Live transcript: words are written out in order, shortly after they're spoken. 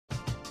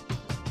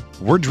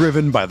We're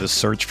driven by the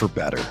search for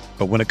better.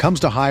 But when it comes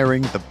to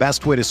hiring, the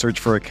best way to search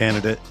for a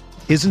candidate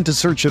isn't to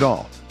search at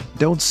all.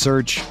 Don't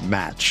search,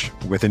 match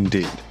with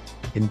Indeed.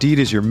 Indeed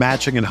is your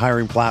matching and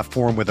hiring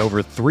platform with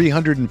over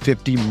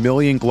 350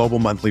 million global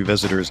monthly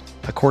visitors,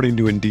 according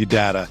to Indeed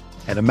data,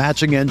 and a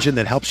matching engine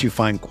that helps you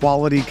find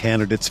quality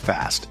candidates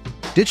fast.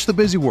 Ditch the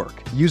busy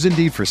work. Use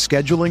Indeed for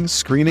scheduling,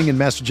 screening, and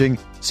messaging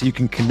so you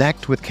can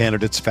connect with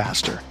candidates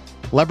faster.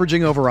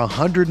 Leveraging over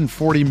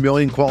 140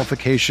 million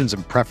qualifications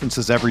and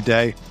preferences every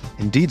day,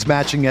 Indeed's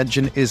matching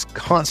engine is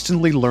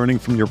constantly learning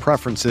from your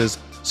preferences,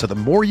 so the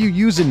more you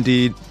use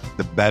Indeed,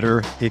 the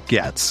better it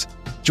gets.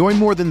 Join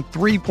more than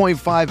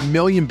 3.5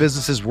 million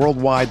businesses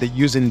worldwide that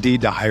use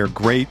Indeed to hire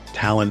great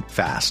talent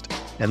fast.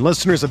 And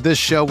listeners of this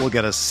show will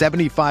get a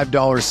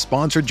 $75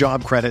 sponsored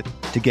job credit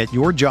to get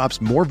your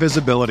jobs more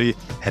visibility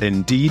at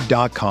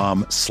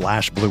Indeed.com/Blue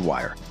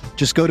Wire.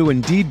 Just go to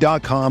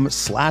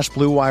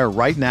Indeed.com/Blue Wire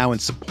right now and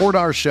support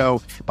our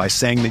show by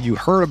saying that you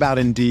heard about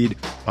Indeed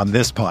on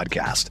this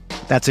podcast.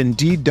 That's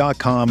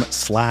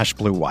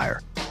Indeed.com/Blue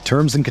Wire.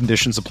 Terms and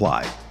conditions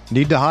apply.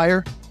 Need to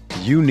hire?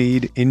 You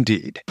need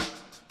Indeed.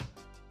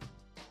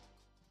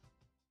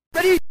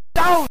 Ready,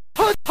 down,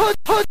 put.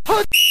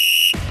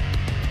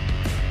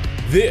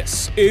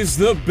 This is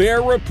the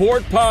Bear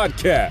Report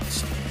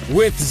Podcast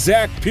with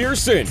Zach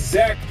Pearson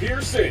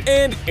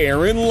and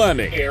Aaron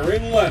Leming.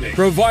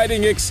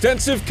 Providing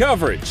extensive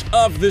coverage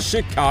of the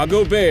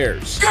Chicago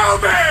Bears. Go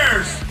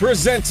Bears!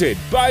 Presented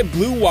by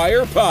Blue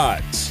Wire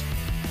Pods.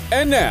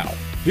 And now,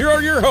 here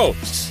are your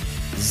hosts,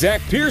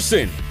 Zach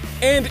Pearson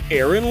and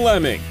Aaron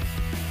Leming.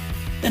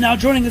 And now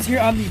joining us here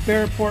on the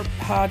Bear Report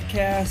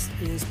Podcast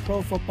is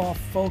Pro Football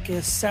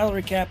Focus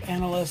salary cap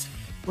analyst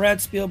Brad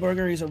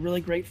Spielberger. He's a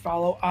really great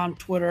follow on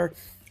Twitter.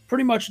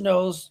 Pretty much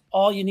knows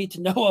all you need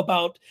to know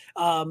about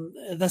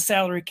the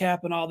salary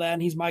cap and all that,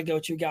 and he's my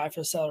go-to guy for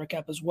the salary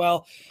cap as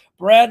well.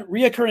 Brad,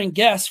 reoccurring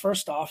guest,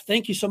 first off,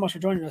 thank you so much for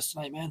joining us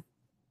tonight, man.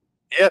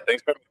 Yeah,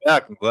 thanks for having me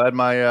back. I'm glad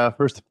my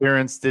first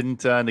appearance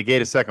didn't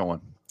negate a second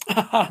one.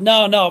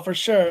 No, for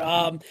sure.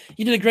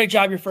 You did a great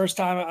job your first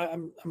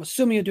time. I'm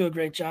assuming you do a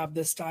great job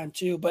this time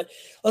too. But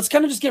let's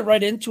kind of just get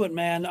right into it,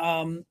 man.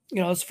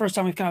 It's the first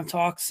time we've kind of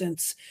talked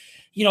since,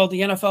 the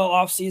NFL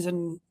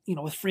offseason,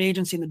 with free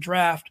agency and the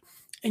draft.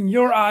 In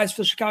your eyes,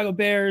 for the Chicago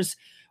Bears,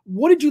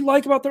 what did you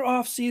like about their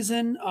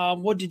offseason?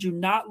 What did you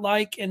not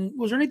like? And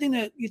was there anything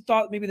that you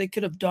thought maybe they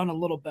could have done a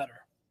little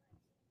better?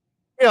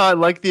 Yeah, I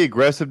like the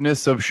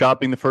aggressiveness of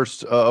shopping the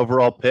first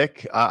overall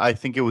pick. I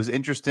think it was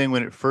interesting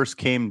when it first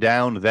came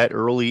down that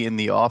early in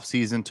the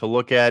offseason to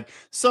look at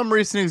some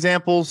recent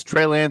examples.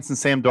 Trey Lance and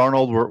Sam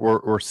Darnold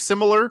were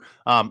similar,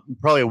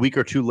 probably a week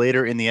or two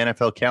later in the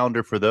NFL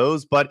calendar for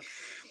those. But,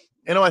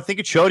 I think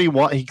it showed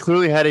he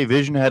clearly had a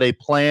vision, had a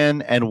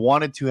plan, and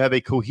wanted to have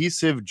a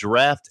cohesive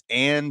draft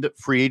and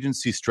free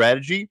agency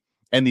strategy.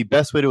 And the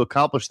best way to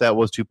accomplish that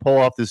was to pull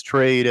off this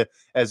trade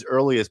as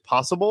early as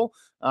possible.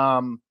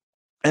 And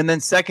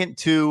then second,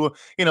 to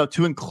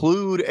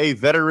include a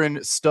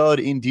veteran stud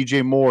in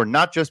DJ Moore,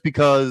 not just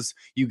because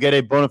you get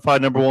a bona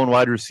fide number one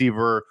wide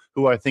receiver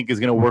who I think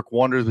is going to work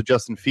wonders with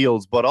Justin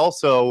Fields, but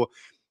also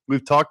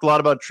we've talked a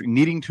lot about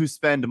needing to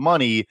spend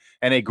money,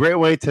 and a great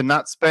way to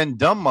not spend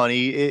dumb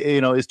money,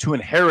 is to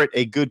inherit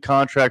a good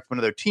contract from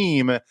another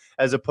team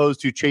as opposed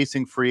to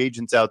chasing free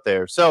agents out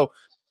there. So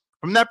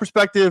from that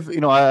perspective,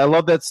 I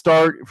love that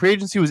start. Free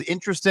agency was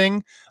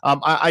interesting.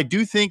 I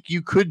do think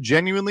you could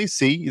genuinely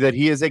see that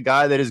he is a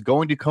guy that is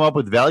going to come up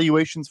with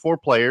valuations for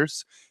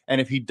players.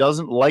 And if he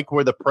doesn't like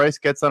where the price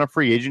gets on a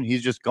free agent,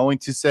 he's just going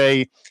to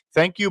say,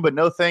 thank you, but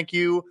no thank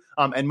you,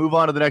 and move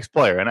on to the next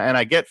player. And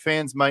I get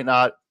fans might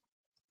not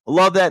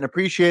love that and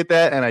appreciate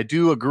that. And I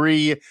do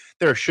agree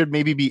there should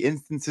maybe be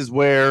instances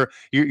where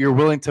you're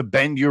willing to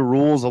bend your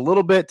rules a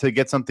little bit to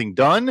get something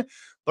done.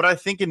 But I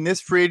think in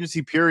this free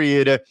agency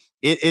period,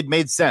 it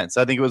made sense.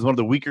 I think it was one of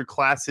the weaker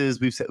classes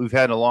we've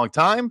had in a long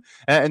time.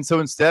 And so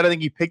instead, I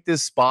think he picked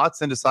his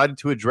spots and decided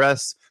to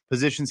address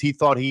positions he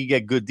thought he could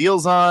get good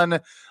deals on.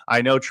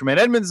 I know Tremaine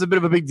Edmonds is a bit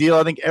of a big deal.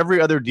 I think every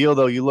other deal,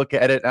 though, you look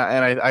at it,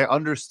 and I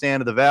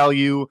understand the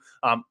value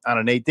on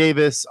a Nate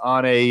Davis,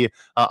 on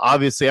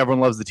obviously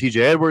everyone loves the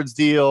TJ Edwards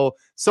deal,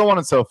 so on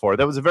and so forth.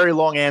 That was a very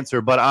long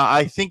answer, but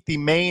I think the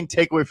main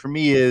takeaway for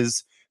me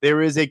is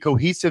there is a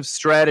cohesive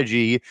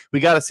strategy. We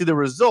got to see the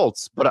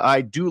results, but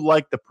I do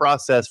like the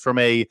process from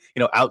a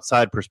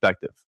outside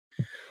perspective.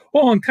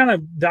 Well, and kind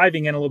of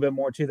diving in a little bit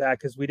more to that,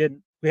 because we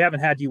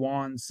haven't had you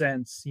on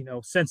since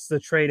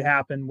the trade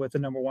happened with the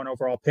number one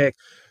overall pick.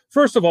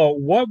 First of all,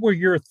 what were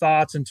your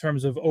thoughts in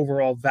terms of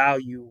overall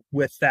value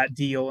with that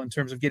deal, in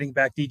terms of getting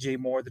back DJ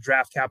Moore, the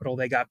draft capital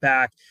they got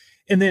back?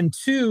 And then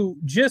two,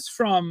 just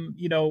from,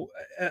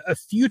 a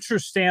future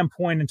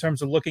standpoint in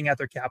terms of looking at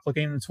their cap,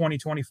 looking in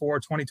 2024,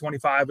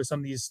 2025 with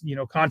some of these,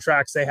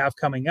 contracts they have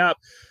coming up,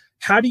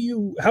 how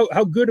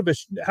good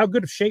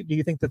of shape do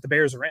you think that the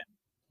Bears are in?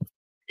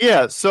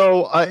 Yeah,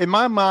 so in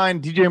my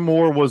mind, DJ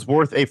Moore was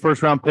worth a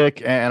first-round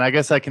pick, and I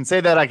guess I can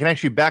say that. I can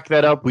actually back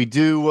that up. We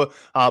do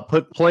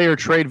put player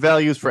trade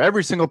values for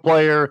every single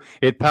player.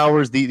 It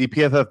powers the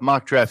PFF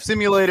mock draft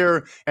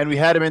simulator, and we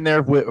had him in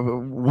there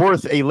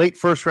worth a late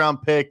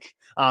first-round pick.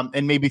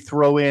 And maybe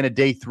throw in a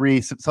day 3,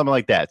 something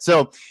like that.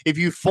 So if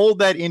you fold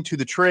that into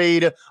the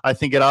trade, I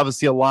think it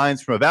obviously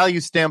aligns from a value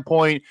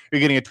standpoint.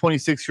 You're getting a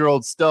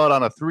 26-year-old stud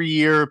on a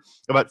 3-year,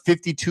 about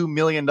 $52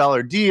 million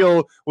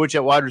deal, which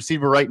at wide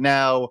receiver right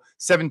now,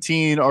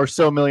 $17 or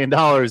so million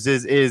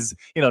is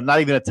not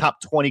even a top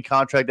 20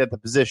 contract at the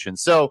position.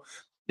 So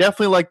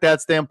definitely like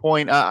that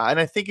standpoint. And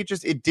I think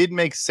it did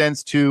make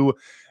sense to.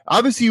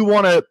 Obviously, you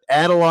want to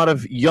add a lot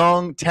of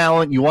young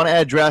talent. You want to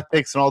add draft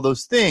picks and all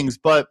those things,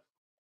 but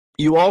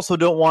you also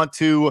don't want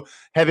to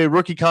have a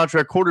rookie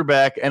contract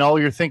quarterback and all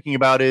you're thinking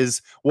about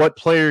is what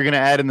player you're going to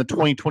add in the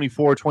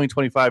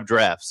 2024-2025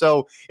 draft.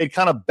 So it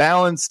kind of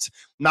balanced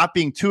not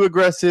being too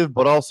aggressive,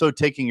 but also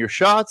taking your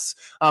shots.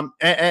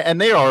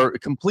 And they are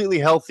completely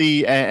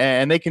healthy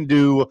and they can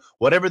do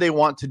whatever they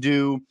want to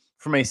do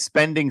from a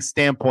spending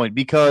standpoint,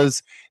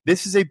 because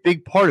this is a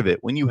big part of it.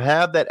 When you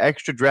have that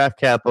extra draft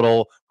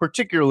capital,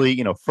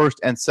 particularly, first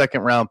and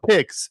second round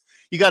picks,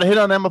 you got to hit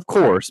on them, of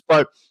course,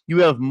 but you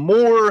have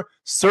more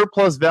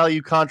surplus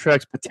value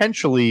contracts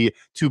potentially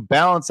to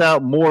balance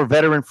out more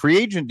veteran free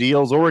agent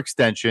deals or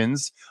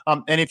extensions.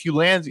 And if you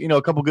land,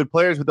 a couple good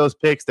players with those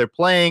picks, they're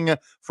playing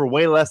for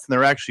way less than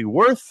they're actually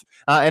worth,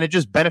 and it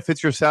just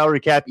benefits your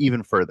salary cap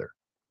even further.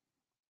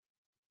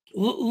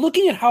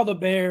 Looking at how the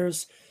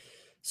Bears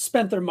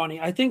spent their money,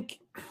 I think,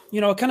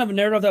 kind of a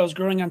narrative that was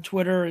growing on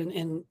Twitter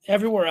and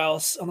everywhere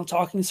else on the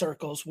talking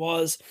circles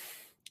was,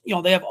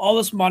 they have all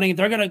this money.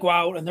 They're going to go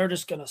out and they're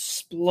just going to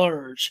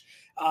splurge.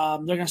 They're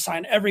going to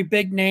sign every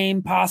big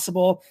name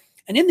possible.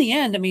 And in the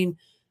end,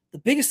 the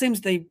biggest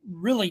things they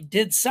really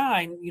did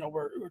sign,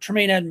 were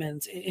Tremaine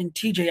Edmonds and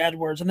TJ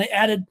Edwards, and they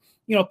added,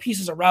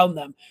 pieces around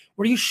them.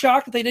 Were you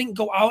shocked that they didn't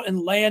go out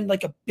and land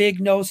like a big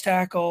nose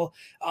tackle?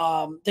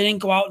 They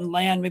didn't go out and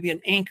land maybe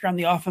an anchor on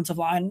the offensive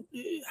line.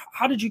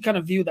 How did you kind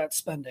of view that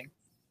spending?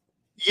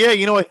 Yeah,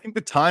 I think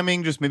the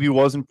timing just maybe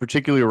wasn't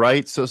particularly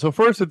right. So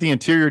first at the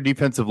interior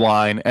defensive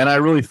line, and I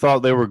really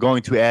thought they were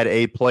going to add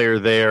a player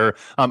there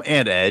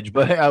and edge,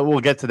 but we'll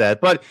get to that.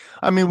 But,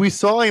 we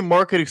saw a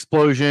market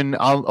explosion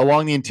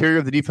along the interior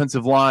of the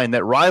defensive line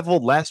that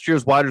rivaled last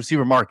year's wide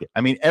receiver market.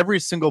 Every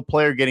single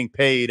player getting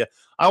paid.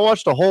 I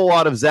watched a whole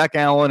lot of Zach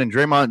Allen and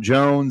Draymond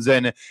Jones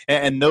and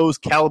those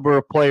caliber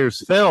of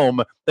players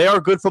film. They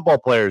are good football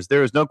players.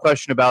 There is no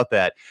question about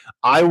that.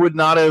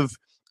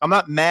 I'm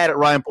not mad at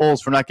Ryan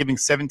Poles for not giving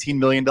 $17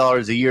 million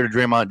a year to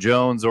Draymond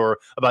Jones or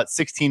about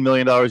 $16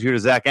 million a year to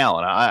Zach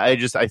Allen. I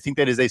think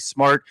that is a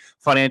smart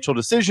financial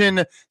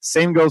decision.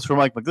 Same goes for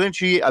Mike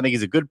McGlinchey. I think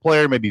he's a good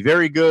player, maybe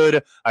very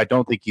good. I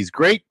don't think he's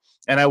great,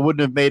 and I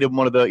wouldn't have made him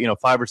one of the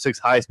 5 or 6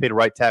 highest paid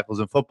right tackles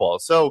in football.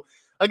 So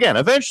again,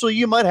 eventually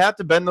you might have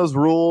to bend those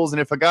rules,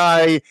 and if a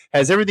guy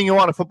has everything you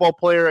want in a football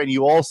player and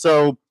you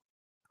also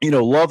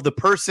love the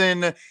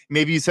person,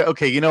 maybe you say,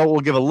 okay,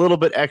 we'll give a little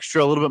bit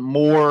extra, a little bit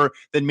more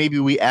than maybe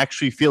we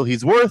actually feel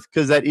he's worth,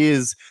 because that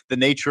is the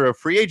nature of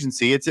free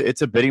agency.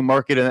 It's a bidding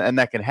market, and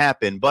that can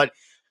happen. But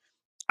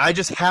I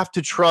just have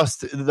to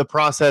trust the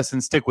process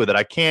and stick with it.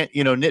 I can't,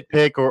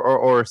 nitpick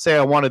or say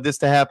I wanted this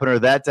to happen or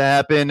that to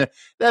happen.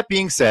 That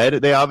being said,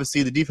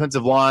 the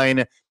defensive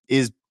line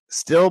is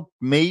still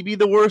maybe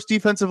the worst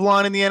defensive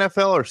line in the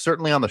NFL, or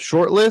certainly on the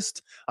short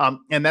list.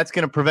 And that's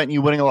going to prevent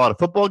you winning a lot of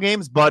football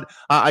games. But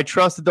I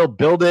trust that they'll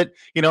build it,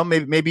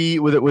 maybe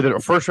with a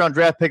first round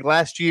draft pick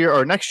next year,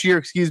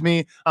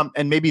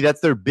 and maybe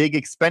that's their big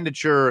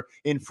expenditure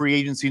in free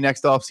agency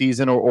next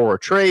offseason or a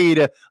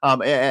trade.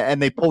 And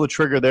they pull the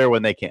trigger there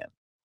when they can.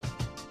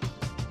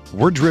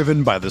 We're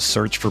driven by the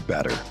search for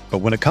better. But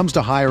when it comes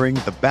to hiring,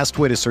 the best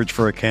way to search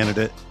for a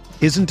candidate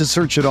isn't to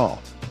search at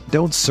all.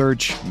 Don't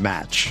search,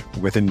 match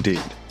with Indeed.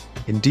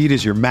 Indeed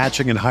is your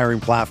matching and hiring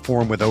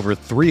platform with over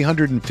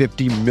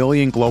 350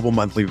 million global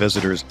monthly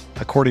visitors,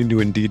 according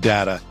to Indeed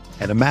data,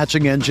 and a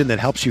matching engine that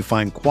helps you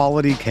find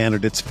quality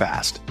candidates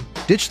fast.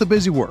 Ditch the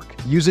busy work.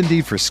 Use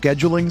Indeed for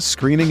scheduling,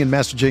 screening, and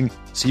messaging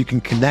so you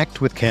can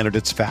connect with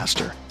candidates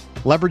faster.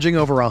 Leveraging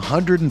over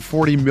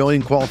 140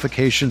 million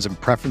qualifications and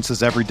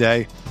preferences every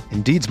day,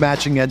 Indeed's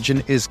matching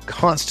engine is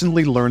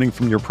constantly learning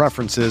from your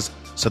preferences,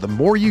 so the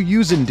more you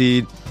use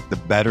Indeed, the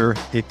better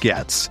it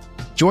gets.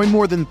 Join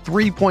more than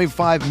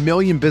 3.5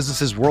 million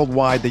businesses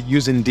worldwide that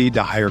use Indeed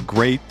to hire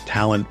great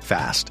talent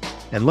fast.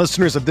 And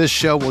listeners of this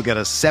show will get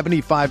a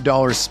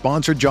 $75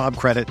 sponsored job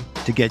credit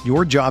to get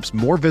your jobs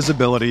more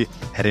visibility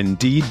at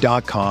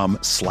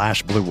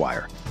Indeed.com/Blue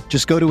Wire.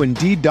 Just go to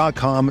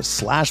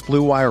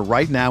Indeed.com/Blue Wire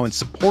right now and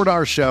support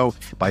our show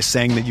by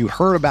saying that you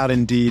heard about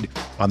Indeed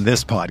on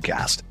this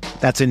podcast.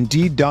 That's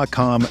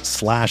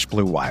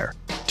Indeed.com/Blue Wire.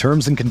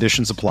 Terms and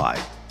conditions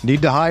apply.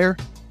 Need to hire?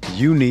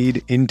 You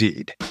need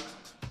Indeed.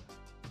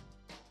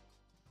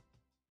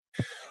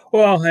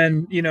 Well,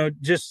 and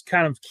just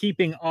kind of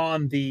keeping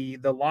on the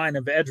line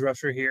of edge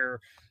rusher here,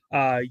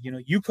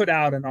 You put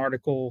out an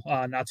article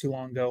not too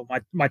long ago.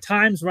 My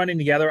time's running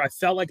together. I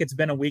felt like it's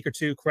been a week or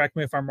two. Correct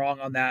me if I'm wrong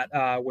on that.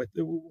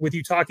 With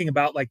you talking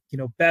about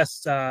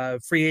best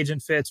free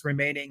agent fits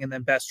remaining and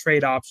then best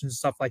trade options and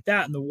stuff like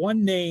that. And the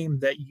one name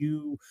that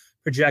you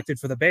projected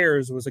for the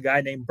Bears was a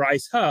guy named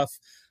Bryce Huff,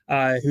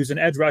 who's an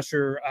edge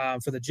rusher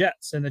for the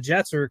Jets. And the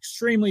Jets are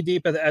extremely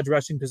deep at the edge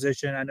rushing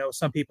position. I know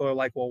some people are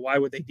like, well, why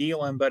would they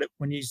deal him? But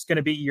when he's going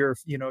to be your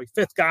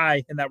fifth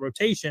guy in that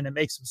rotation, it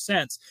makes some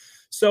sense.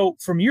 So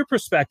from your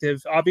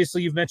perspective,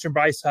 obviously you've mentioned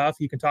Bryce Huff.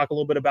 You can talk a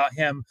little bit about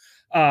him.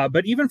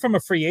 But even from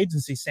a free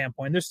agency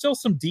standpoint, there's still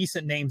some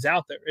decent names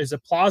out there. Is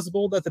it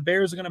plausible that the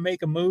Bears are going to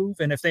make a move?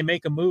 And if they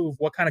make a move,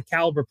 what kind of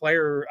caliber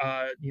player,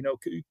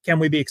 can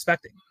we be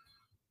expecting?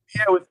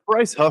 Yeah, with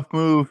Bryce Huff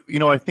move,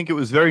 I think it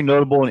was very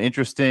notable and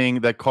interesting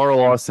that Carl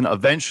Lawson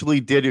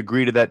eventually did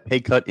agree to that pay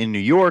cut in New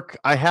York.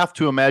 I have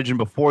to imagine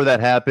before that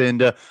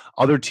happened,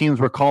 other teams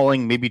were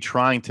calling, maybe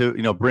trying to,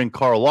 bring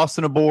Carl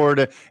Lawson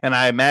aboard. And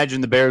I imagine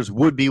the Bears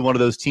would be one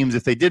of those teams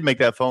if they did make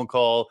that phone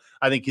call.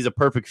 I think he's a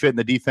perfect fit in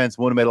the defense.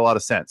 Would have made a lot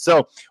of sense.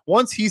 So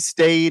once he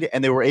stayed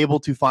and they were able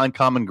to find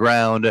common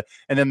ground,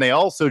 and then they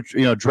also,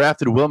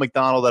 drafted Will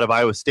McDonald out of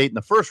Iowa State in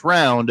the first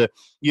round.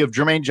 You have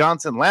Jermaine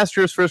Johnson, last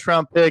year's first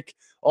round pick.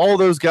 All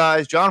those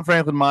guys, John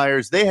Franklin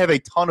Myers, they have a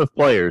ton of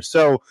players.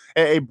 So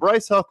a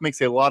Bryce Huff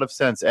makes a lot of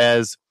sense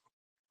as,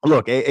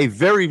 look, a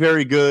very,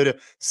 very good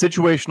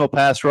situational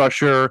pass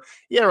rusher.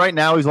 Yeah, right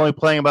now he's only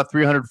playing about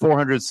 300,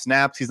 400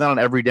 snaps. He's not an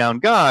every down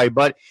guy,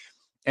 but,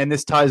 and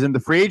this ties into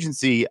free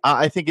agency,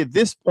 I think at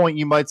this point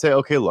you might say,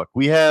 okay, look,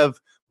 we have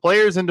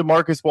players into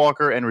Marcus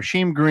Walker and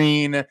Rasheem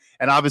Green,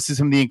 and obviously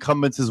some of the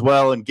incumbents as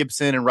well, and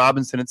Gibson and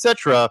Robinson,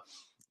 etc.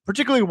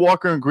 Particularly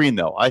Walker and Green,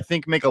 though, I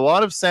think make a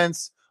lot of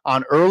sense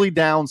on early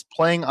downs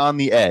playing on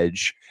the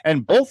edge.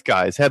 And both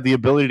guys have the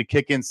ability to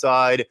kick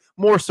inside,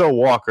 more so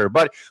Walker.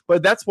 But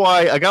that's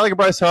why a guy like a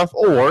Bryce Huff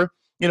or,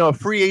 a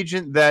free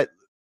agent that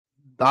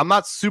I'm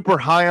not super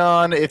high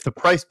on if the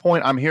price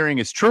point I'm hearing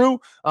is true,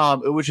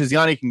 which is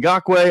Yannick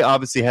Ngakoue,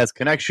 obviously has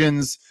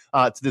connections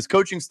to this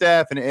coaching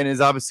staff and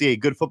is obviously a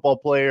good football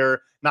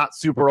player, not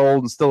super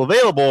old and still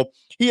available.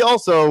 He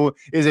also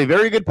is a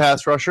very good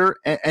pass rusher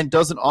and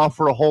doesn't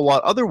offer a whole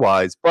lot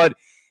otherwise. But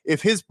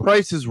if his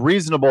price is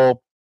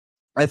reasonable,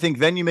 I think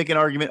then you make an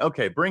argument,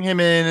 okay, bring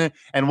him in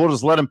and we'll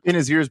just let him pin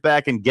his ears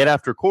back and get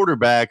after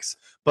quarterbacks.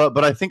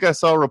 But I think I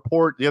saw a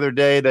report the other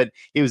day that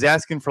he was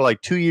asking for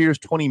 2 years,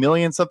 $20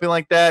 million, something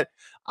like that.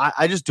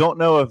 I just don't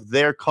know if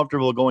they're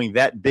comfortable going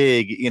that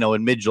big,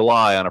 in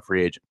mid-July on a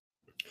free agent.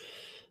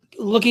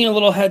 Looking a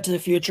little ahead to the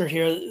future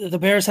here, the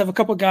Bears have a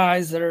couple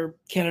guys that are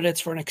candidates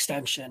for an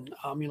extension.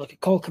 You look at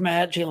Cole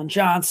Kmet, Jalen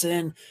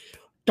Johnson,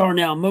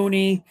 Darnell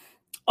Mooney.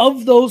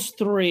 Of those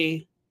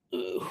three,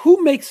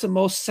 who makes the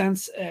most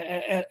sense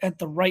at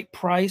the right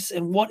price,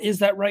 and what is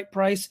that right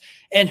price,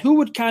 and who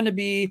would kind of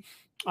be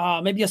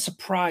maybe a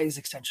surprise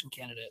extension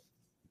candidate?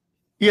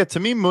 Yeah, to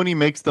me, Mooney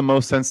makes the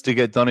most sense to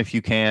get done if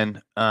you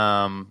can.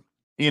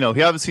 He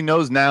obviously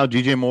knows now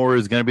DJ Moore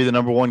is going to be the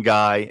number one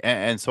guy,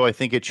 and so I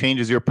think it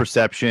changes your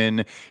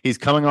perception. He's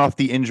coming off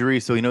the injury,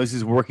 so he knows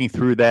he's working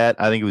through that.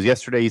 I think it was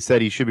yesterday he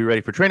said he should be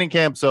ready for training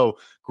camp, so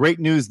great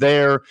news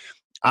there.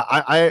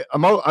 I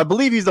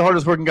believe he's the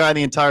hardest working guy in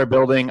the entire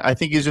building. I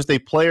think he's just a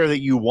player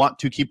that you want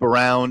to keep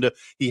around.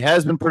 He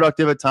has been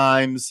productive at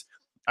times.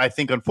 I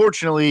think,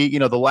 unfortunately,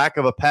 the lack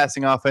of a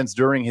passing offense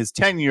during his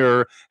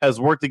tenure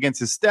has worked against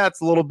his stats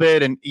a little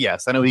bit. And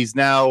yes, I know he's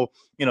now,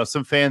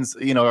 some fans,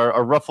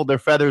 are ruffled their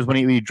feathers when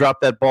he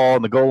dropped that ball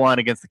in the goal line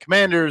against the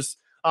Commanders.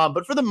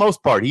 But for the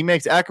most part, he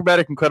makes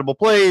acrobatic, incredible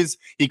plays.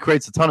 He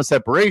creates a ton of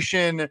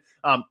separation.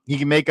 He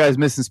can make guys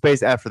miss in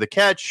space after the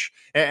catch.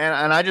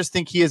 And I just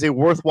think he is a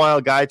worthwhile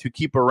guy to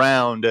keep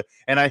around.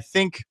 And I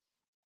think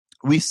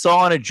we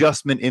saw an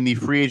adjustment in the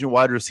free agent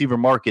wide receiver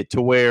market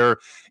to where,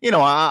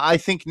 I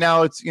think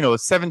now it's, a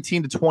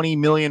 17 to 20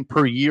 million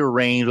per year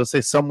range, let's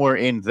say somewhere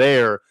in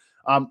there.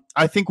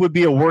 I think would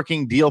be a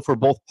working deal for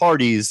both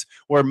parties,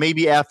 where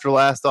maybe after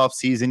last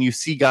offseason, you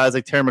see guys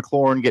like Terry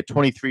McLaurin get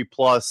 23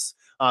 plus.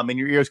 And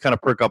your ears kind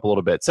of perk up a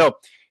little bit. So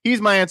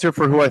he's my answer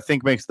for who I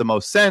think makes the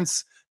most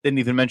sense. Didn't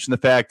even mention the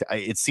fact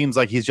it seems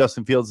like he's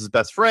Justin Fields'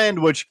 best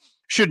friend, which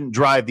shouldn't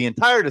drive the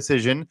entire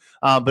decision,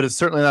 but it's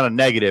certainly not a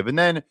negative. And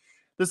then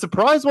the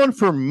surprise one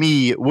for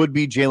me would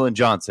be Jalen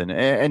Johnson,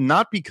 and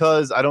not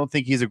because I don't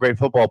think he's a great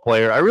football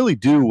player. I really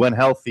do when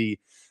healthy.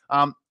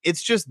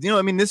 It's just,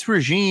 this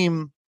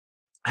regime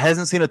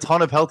hasn't seen a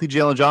ton of healthy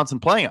Jalen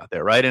Johnson playing out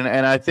there, right?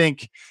 And I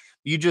think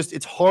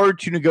it's hard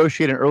to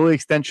negotiate an early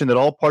extension that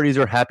all parties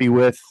are happy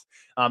with.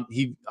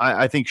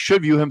 I think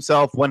should view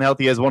himself when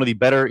healthy as one of the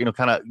better,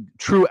 kind of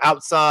true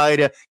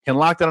outside, can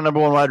lock down a number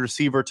one wide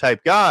receiver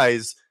type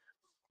guys.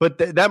 But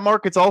that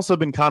market's also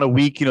been kind of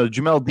weak.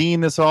 Jamel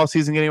Dean this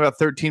offseason getting about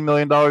 $13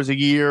 million a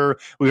year.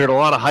 We heard a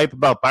lot of hype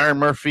about Byron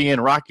Murphy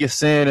and Rock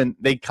Ya-Sin, and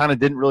they kind of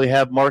didn't really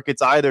have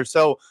markets either.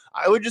 So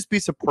I would just be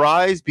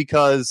surprised,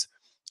 because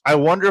I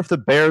wonder if the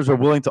Bears are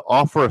willing to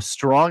offer a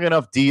strong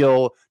enough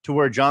deal to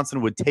where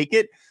Johnson would take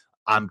it.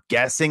 I'm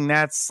guessing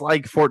that's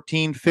like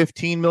 14,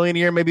 15 million a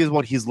year, maybe is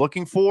what he's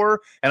looking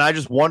for. And I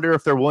just wonder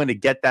if they're willing to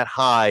get that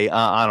high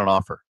on an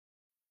offer.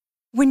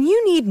 When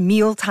you need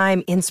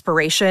mealtime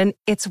inspiration,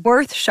 it's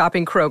worth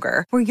shopping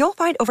Kroger, where you'll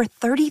find over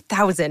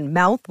 30,000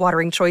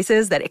 mouth-watering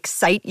choices that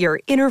excite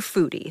your inner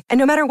foodie. And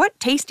no matter what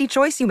tasty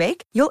choice you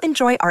make, you'll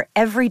enjoy our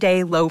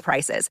everyday low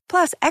prices,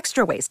 plus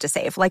extra ways to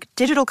save, like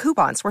digital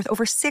coupons worth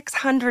over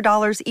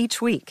 $600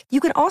 each week. You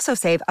can also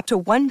save up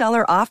to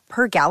 $1 off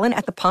per gallon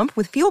at the pump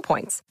with fuel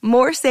points.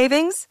 More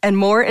savings and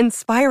more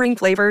inspiring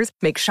flavors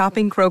make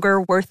shopping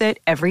Kroger worth it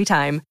every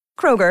time.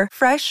 Kroger,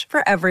 fresh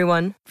for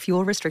everyone.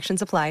 Fuel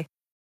restrictions apply.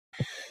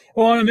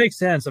 Well, it makes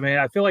sense. I mean,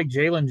 I feel like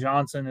Jalen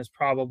Johnson is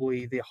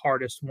probably the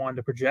hardest one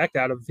to project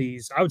out of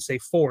these, I would say,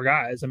 four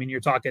guys. I mean,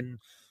 you're talking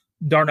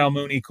Darnell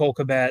Mooney, Cole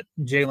Kmet,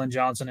 Jalen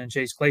Johnson, and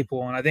Chase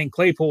Claypool. And I think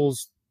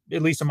Claypool's,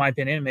 at least in my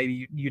opinion,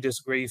 maybe you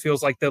disagree,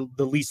 feels like the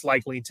least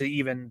likely to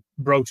even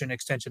broach an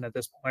extension at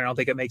this point. I don't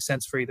think it makes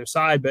sense for either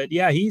side. But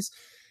yeah,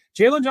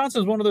 Jalen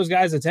Johnson is one of those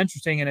guys that's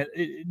interesting. And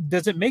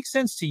does it make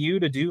sense to you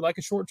to do like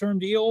a short-term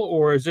deal,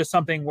 or is this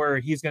something where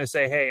he's going to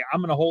say, hey,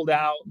 I'm going to hold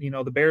out? You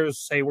know, the Bears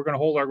say we're going to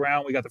hold our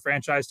ground. We got the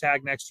franchise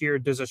tag next year.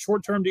 Does a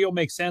short-term deal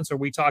make sense? Or are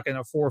we talking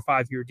a 4 or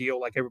 5 year deal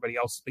like everybody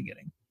else is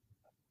beginning?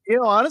 You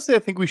know, honestly, I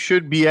think we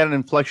should be at an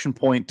inflection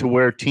point to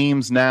where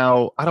teams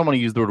now, I don't want to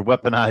use the word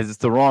weaponize, it's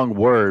the wrong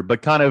word,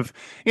 but kind of,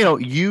 you know,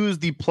 use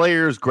the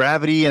players'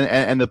 gravity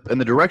and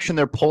the direction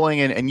they're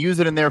pulling and use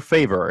it in their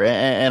favor.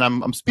 And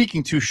I'm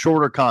speaking to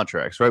shorter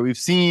contracts, right? We've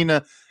seen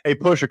a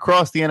push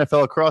across the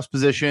NFL, across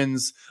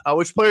positions,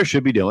 which players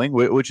should be doing,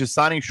 which is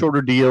signing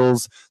shorter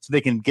deals so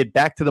they can get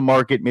back to the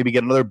market, maybe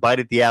get another bite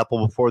at the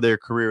apple before their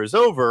career is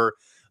over.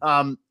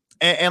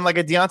 And like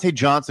a Deontay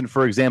Johnson,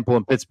 for example,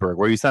 in Pittsburgh,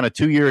 where you sign a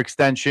 2-year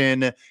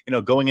extension, you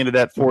know, going into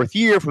that 4th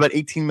year for about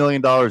 $18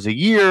 million a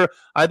year,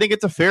 I think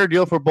it's a fair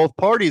deal for both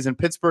parties. And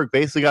Pittsburgh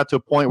basically got to a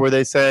point where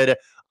they said,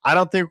 I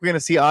don't think we're going to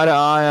see eye to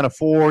eye on a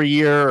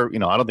 4-year. You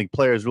know, I don't think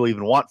players really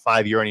even want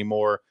 5-year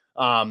anymore,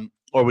 or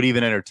would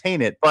even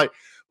entertain it. But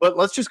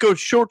let's just go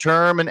short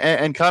term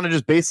and kind of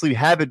just basically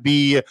have it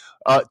be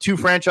 2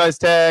 franchise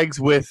tags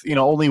with, you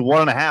know, only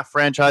 1.5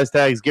 franchise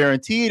tags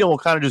guaranteed. And we'll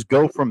kind of just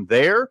go from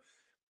there.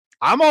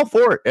 I'm all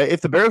for it.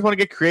 If the Bears want to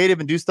get creative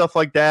and do stuff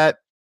like that,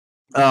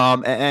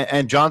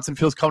 and Johnson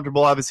feels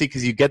comfortable, obviously,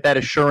 because you get that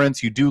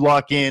assurance, you do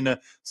lock in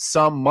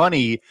some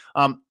money.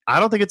 I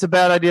don't think it's a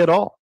bad idea at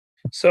all.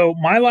 So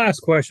my last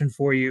question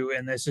for you,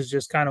 and this is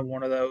just kind of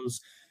one of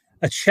those,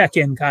 a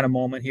check-in kind of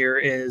moment here,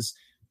 is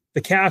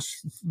the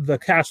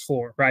cash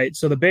floor, right?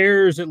 So the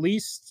Bears, at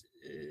least,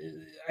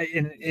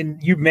 and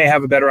you may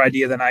have a better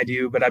idea than I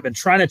do, but I've been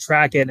trying to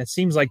track it, and it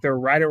seems like they're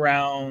right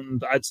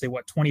around, I'd say,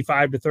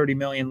 25 to 30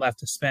 million left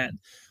to spend.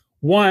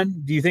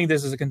 One, do you think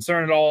this is a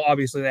concern at all?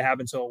 Obviously, they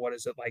have until,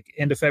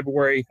 end of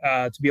February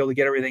to be able to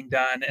get everything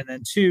done. And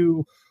then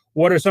two,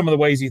 what are some of the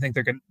ways you think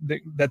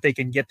that they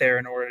can get there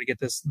in order to get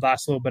this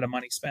last little bit of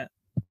money spent?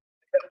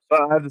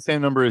 I have the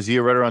same number as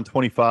you, right around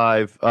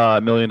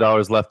 $25 million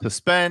left to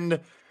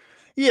spend.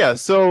 Yeah,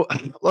 so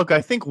look,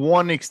 I think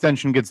one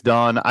extension gets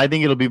done. I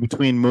think it'll be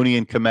between Mooney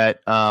and Kmet.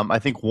 I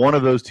think one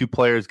of those two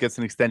players gets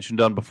an extension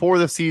done before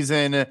the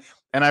season.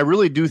 And I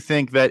really do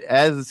think that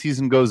as the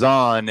season goes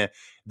on,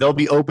 they'll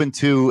be open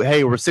to,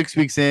 hey, we're 6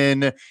 weeks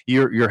in,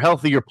 you're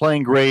healthy, you're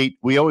playing great.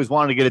 We always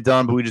wanted to get it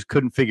done, but we just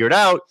couldn't figure it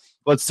out.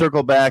 Let's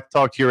circle back,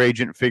 talk to your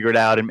agent, and figure it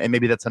out, and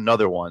maybe that's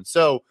another one.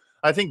 So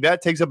I think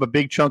that takes up a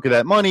big chunk of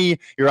that money.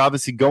 You're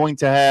obviously going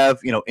to have,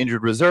 you know,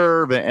 injured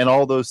reserve and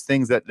all those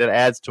things that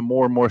adds to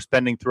more and more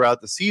spending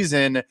throughout the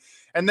season.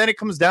 And then it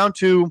comes down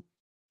to,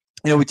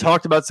 you know, we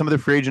talked about some of the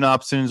free agent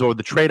options or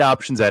the trade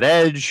options at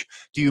edge.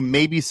 Do you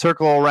maybe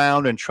circle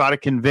around and try to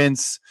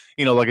convince,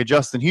 you know, like a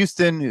Justin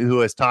Houston, who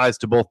has ties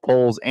to both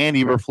Poles and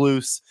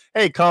Eberflus,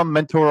 hey, come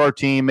mentor our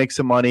team, make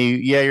some money.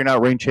 Yeah, you're not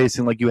ring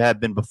chasing like you have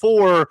been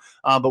before,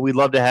 but we'd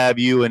love to have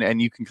you,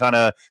 and you can kind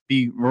of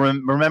be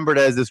remembered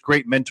as this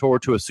great mentor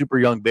to a super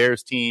young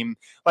Bears team,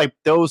 like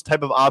those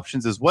type of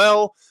options as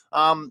well.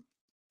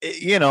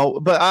 You know,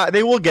 but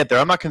they will get there.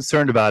 I'm not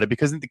concerned about it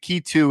because the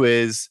key too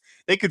is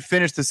they could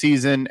finish the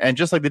season and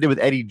just like they did with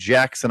Eddie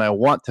Jackson, I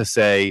want to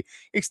say,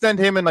 extend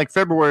him in like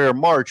February or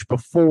March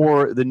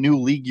before the new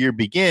league year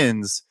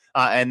begins,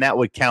 and that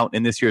would count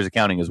in this year's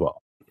accounting as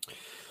well.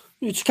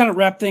 Just kind of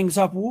wrap things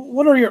up.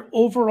 What are your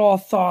overall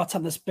thoughts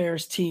on this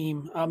Bears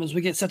team as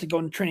we get set to go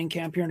into training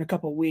camp here in a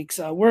couple of weeks?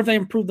 Where have they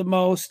improved the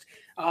most?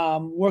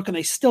 Where can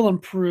they still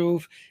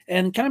improve?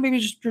 And kind of maybe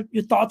just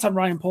your thoughts on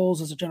Ryan Poles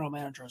as a general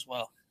manager as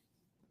well.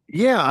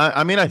 Yeah,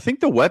 I mean, I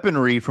think the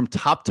weaponry from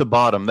top to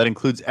bottom, that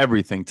includes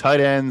everything, tight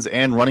ends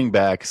and running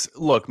backs.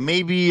 Look,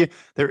 maybe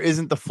there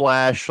isn't the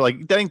flash. Like,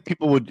 I think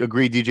people would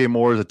agree DJ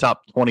Moore is a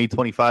top 20,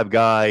 25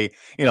 guy.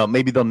 You know,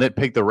 maybe they'll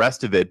nitpick the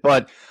rest of it.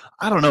 But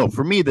I don't know.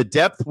 For me, the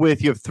depth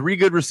with you have three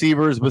good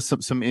receivers with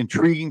some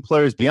intriguing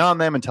players beyond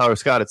them and Tyler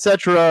Scott,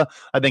 etc.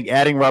 I think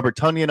adding Robert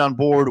Tonyan on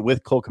board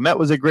with Cole Kmet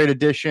was a great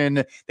addition.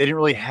 They didn't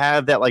really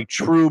have that like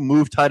true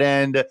move tight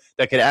end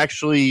that could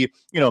actually,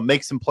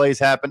 make some plays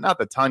happen. Not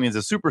that Tonyan's a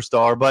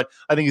superstar, but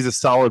I think he's a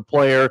solid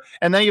player.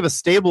 And then you have a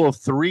stable of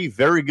three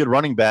very good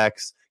running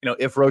backs,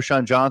 if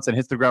Roschon Johnson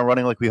hits the ground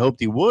running like we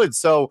hoped he would.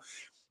 So,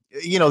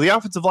 the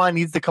offensive line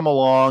needs to come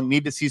along,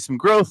 need to see some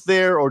growth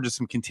there or just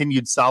some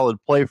continued solid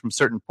play from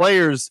certain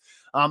players.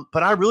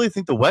 But I really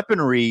think the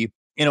weaponry,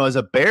 as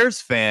a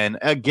Bears fan,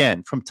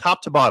 again, from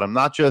top to bottom,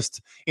 not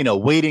just,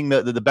 waiting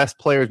the best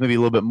players maybe a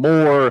little bit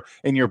more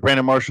in your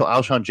Brandon Marshall,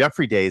 Alshon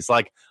Jeffrey days.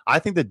 Like, I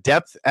think the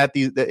depth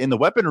in the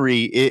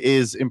weaponry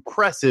is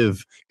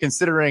impressive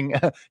considering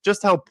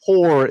just how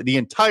poor the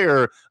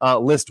entire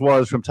list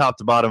was from top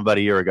to bottom about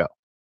a year ago.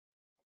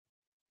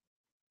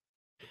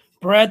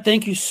 Brad,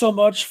 thank you so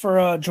much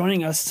for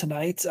joining us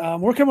tonight.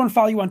 Where can everyone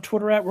follow you on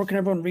Twitter at? Where can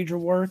everyone read your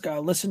work,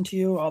 listen to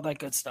you, all that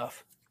good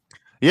stuff?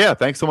 Yeah,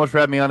 thanks so much for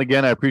having me on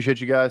again. I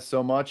appreciate you guys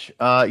so much.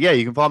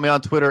 You can follow me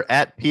on Twitter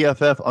at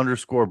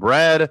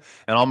PFF_Brad,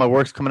 and all my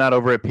work's coming out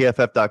over at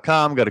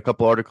PFF.com. Got a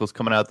couple articles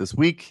coming out this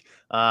week,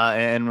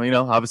 and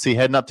obviously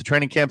heading up to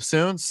training camp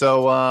soon.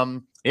 So,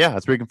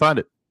 that's where you can find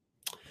it.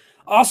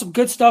 Awesome.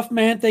 Good stuff,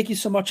 man. Thank you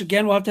so much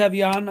again. We'll have to have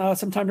you on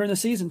sometime during the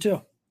season,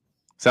 too.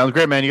 Sounds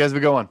great, man. You guys have a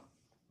good one.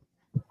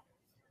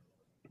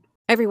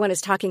 Everyone is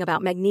talking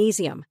about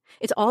magnesium.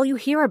 It's all you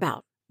hear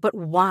about. But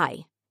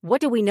why?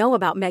 What do we know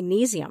about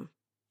magnesium?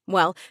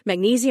 Well,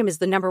 magnesium is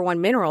the number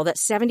one mineral that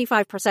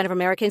 75% of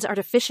Americans are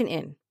deficient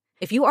in.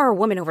 If you are a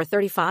woman over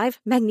 35,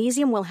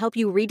 magnesium will help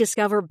you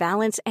rediscover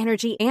balance,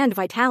 energy, and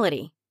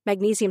vitality.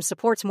 Magnesium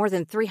supports more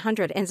than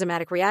 300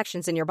 enzymatic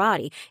reactions in your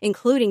body,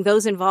 including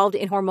those involved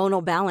in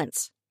hormonal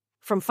balance.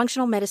 From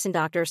functional medicine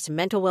doctors to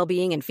mental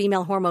well-being and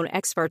female hormone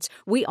experts,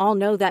 we all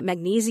know that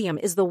magnesium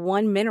is the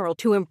one mineral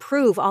to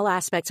improve all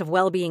aspects of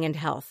well-being and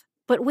health.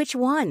 But which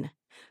one?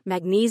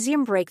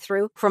 Magnesium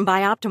Breakthrough from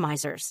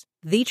Bioptimizers,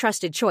 the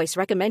trusted choice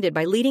recommended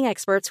by leading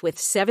experts with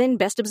 7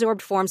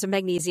 best-absorbed forms of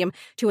magnesium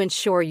to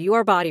ensure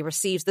your body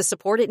receives the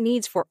support it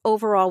needs for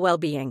overall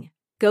well-being.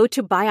 Go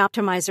to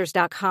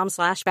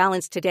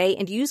bioptimizers.com/balance today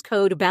and use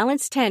code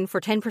BALANCE10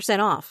 for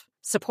 10% off.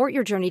 Support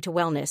your journey to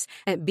wellness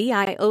at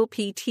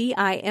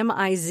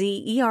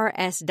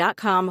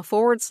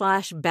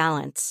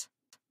bioptimizers.com/balance.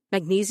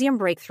 Magnesium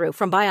Breakthrough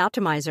from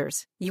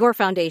Bioptimizers, your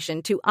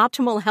foundation to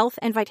optimal health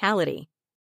and vitality.